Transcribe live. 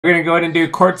We're going to go ahead and do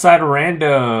courtside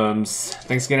randoms.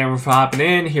 Thanks again, everyone, for hopping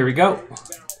in. Here we go.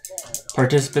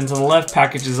 Participants on the left,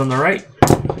 packages on the right.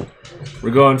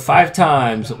 We're going 5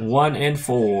 times. 1 and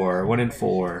 4. 1 and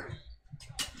 4.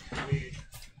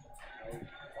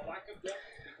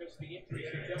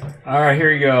 All right,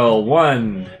 here we go.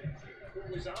 1,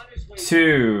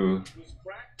 2,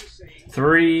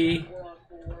 3,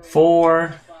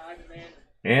 4,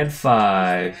 and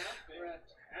 5.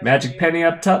 Magic Penny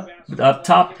up top,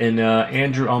 and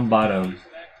Andrew on bottom.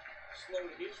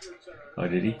 Oh,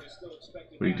 did he?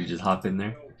 Or did he just hop in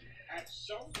there?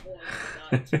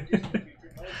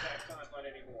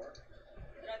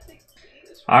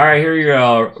 All right, here we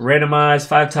go. Randomize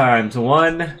 5 times.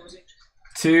 1,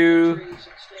 2,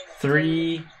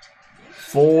 3,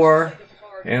 4,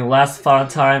 and last final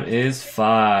time is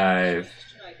 5.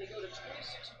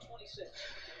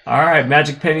 All right,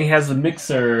 Magic Penny has the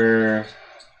mixer.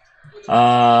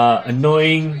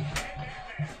 Annoying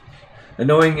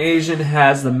Asian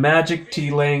has the Magic.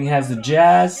 T-Lang has the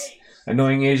Jazz.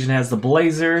 Annoying Asian has the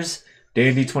Blazers.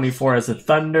 Dandy24 has the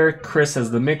Thunder. Chris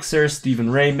has the Mixer.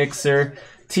 Stephen Ray Mixer.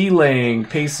 T-Lang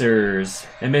Pacers.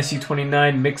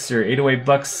 MSU29 Mixer. 808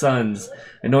 Bucks Suns.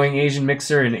 Annoying Asian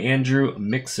Mixer and Andrew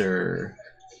Mixer.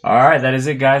 All right, that is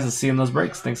it, guys. I'll see you in those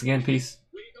breaks. Thanks again. Peace.